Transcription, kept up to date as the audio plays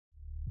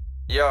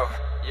Yo,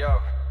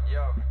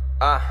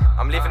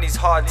 I'm living these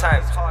hard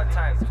times.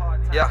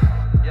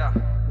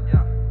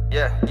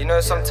 Yeah, you know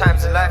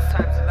sometimes in life,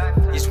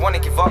 you just wanna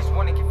give up.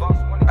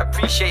 I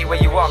appreciate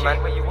where you are, man.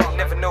 You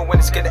never know when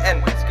it's gonna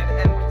end,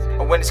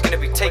 or when it's gonna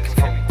be taken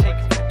from you.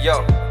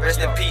 Yo, rest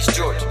in peace,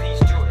 George.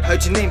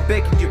 Heard your name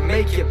begging you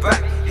make it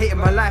back. Hating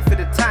my life at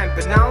the time,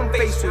 but now I'm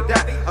faced with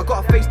that. I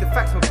gotta face the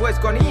facts, my boy's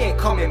gone, he ain't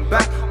coming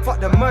back. Fuck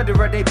the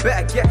murderer, they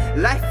better get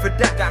life for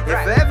that. If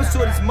I ever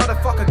saw this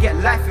motherfucker get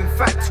life, in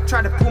fact,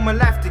 try to pull my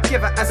life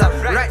together as I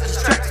write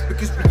these tracks.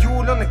 Because we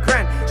all on the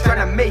grind,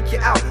 trying to make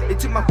it out. They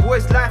took my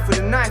boy's life with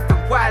a knife,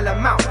 and while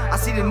I'm out, I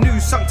see the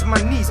news sunk to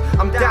my knees.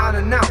 I'm down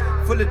and out,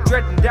 full of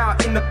dread and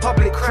doubt, in the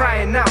public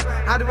crying out.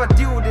 How do I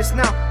deal with this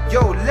now?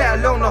 Yo, let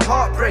alone the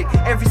heartbreak.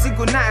 Every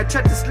single night I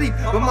try to sleep,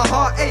 but my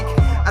heart ache.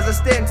 As I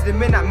stare into the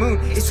midnight moon,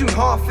 it's soon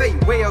half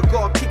 8. Way I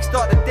gotta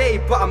kickstart the day,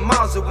 but I'm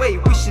miles away.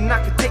 Wishing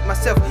I could take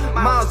myself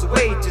miles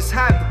away, just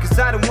hide, because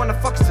I don't wanna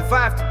fucking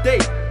survive today.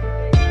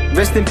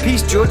 Rest in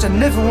peace, George, I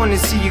never wanna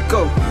see you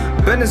go.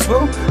 Ben as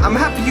well, I'm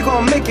happy you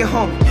gonna make it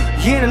home.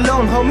 You ain't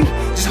alone, homie,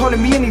 just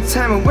holding me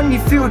anytime. And when you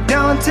feel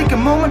down, take a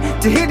moment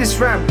to hear this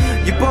rhyme.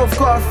 You both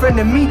got a friend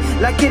in me,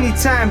 like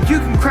anytime. You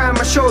can cry on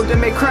my shoulder,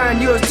 may cry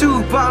on yours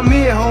too, but I'm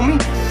here, homie.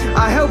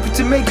 I help you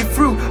to make it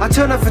through. I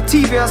turn off the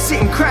TV, I'll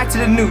sit and cry to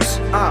the news.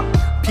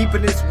 People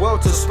in this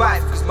world to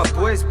spite, cause my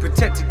boy's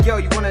protected girl,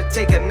 you wanna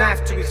take a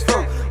knife to his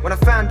throat. When I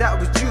found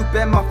out it was you,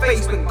 Ben, my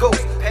face went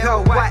ghost.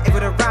 Pale white,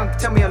 everyone around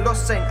tell me I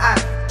lost saying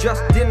I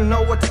just didn't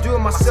know what to do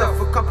with myself.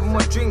 A couple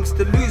more drinks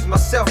to lose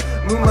myself,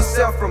 move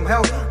myself from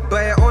hell.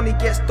 But it only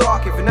gets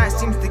dark if the night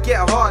seems to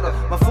get harder.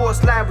 My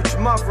thoughts lie with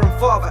your mother and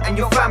father and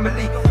your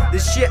family.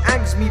 This shit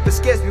angers me but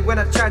scares me when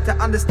I try to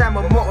understand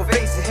what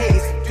motivates the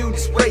haters to do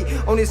this way.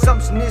 Only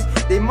assumption is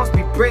they must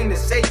be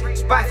brainless,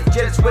 spiteful,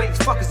 jealous way. These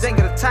fuckers ain't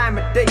got a time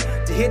of day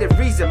to hear the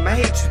reason. My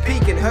hatred's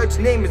peaking, heard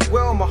your name as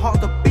well, my heart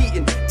stopped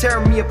beating,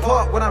 tearing me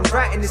apart when I'm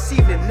writing this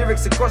evening.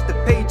 Lyrics across the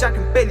page, I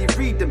can barely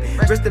read them.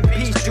 Rest in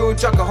peace,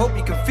 George, I can hope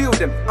you can feel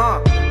them.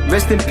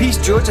 Rest in peace,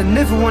 George, I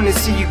never wanna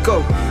see you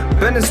go.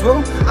 Ben as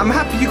well, I'm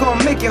happy you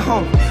gonna make it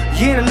home.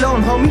 You ain't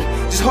alone, homie,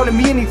 just holding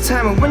me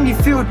anytime. And when you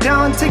feel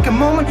down, take a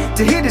moment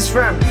to hear this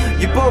rhyme.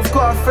 You both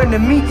got a friend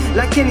in me,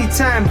 like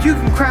anytime. You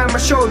can cry on my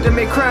shoulder,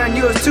 may cry on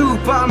yours too,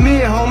 but I'm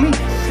here, homie.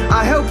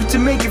 I help you to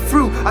make it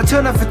through. I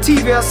turn off the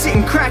TV, I'll sit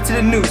and cry to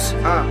the news.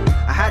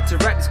 I had to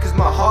write this cause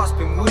my heart's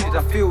been wounded.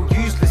 I feel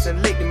useless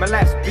and lately my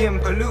life's being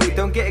polluted.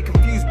 Don't get it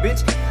confused,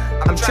 bitch.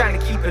 I'm trying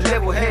to keep a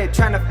level head,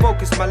 trying to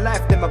focus my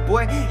life. Then my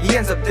boy, he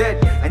ends up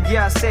dead. And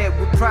yeah, I say it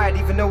with pride,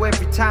 even though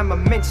every time I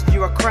mention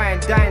you I cry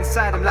and die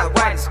inside. I'm like,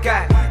 why this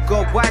guy?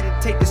 God, why did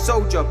it take the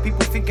soldier?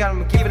 People think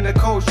I'm giving a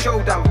cold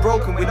shoulder. I'm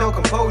broken with no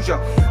composure,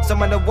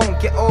 someone that won't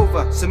get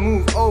over. So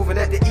move over,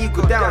 let the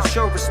ego down.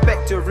 Show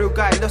respect to a real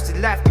guy, lost his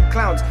life to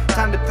clowns.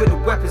 Time to put the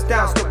weapons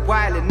down, stop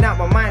wilding out.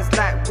 My mind's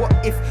like,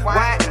 what if,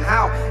 why and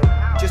how?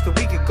 Just a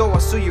week ago I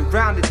saw you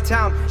round the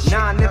town.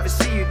 Now I never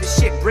see you, this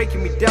shit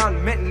breaking me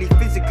down mentally,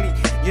 physically.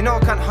 You know I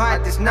can't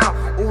hide this now.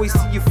 Always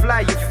see you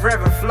fly, you're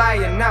forever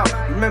flying now.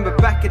 Remember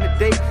back in the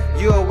day,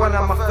 you were one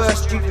of my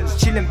first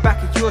students, chilling back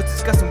at yours,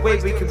 discussing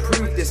ways we can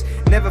prove this.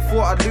 Never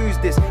thought I'd lose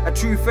this, a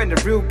true friend,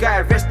 a real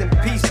guy. Rest in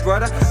peace,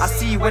 brother, I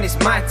see you when it's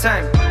my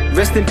time.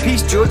 Rest in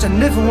peace, George, I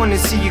never wanna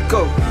see you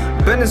go.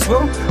 Ben as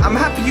well, I'm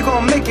happy you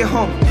gonna make it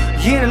home.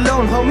 You ain't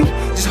alone, homie,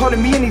 just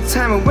holding me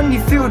anytime. And when you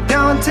feel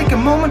down, take a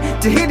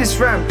moment to hear this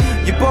rhyme.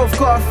 You both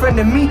got a friend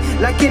in me,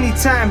 like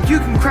anytime. You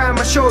can cry on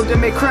my shoulder,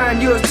 may cry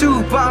on yours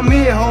too, but I'm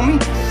here, homie.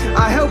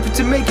 I help you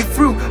to make it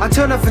through. I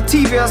turn off the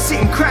TV, I'll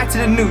sit and cry to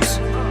the news.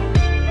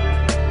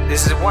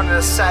 This is one of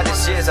the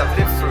saddest years I've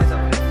lived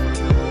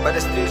through, but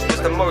this news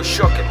was the most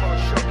shocking.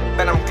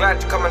 Ben, I'm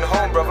glad you're coming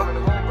home, brother.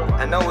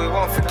 I know we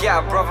won't forget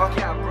our brother.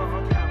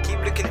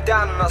 Keep looking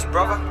down on us,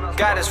 brother.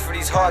 Guide us through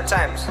these hard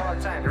times.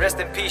 Rest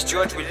in peace,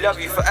 George, we love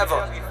you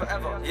forever.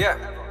 Yeah,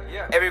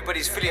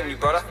 everybody's feeling you,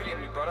 brother.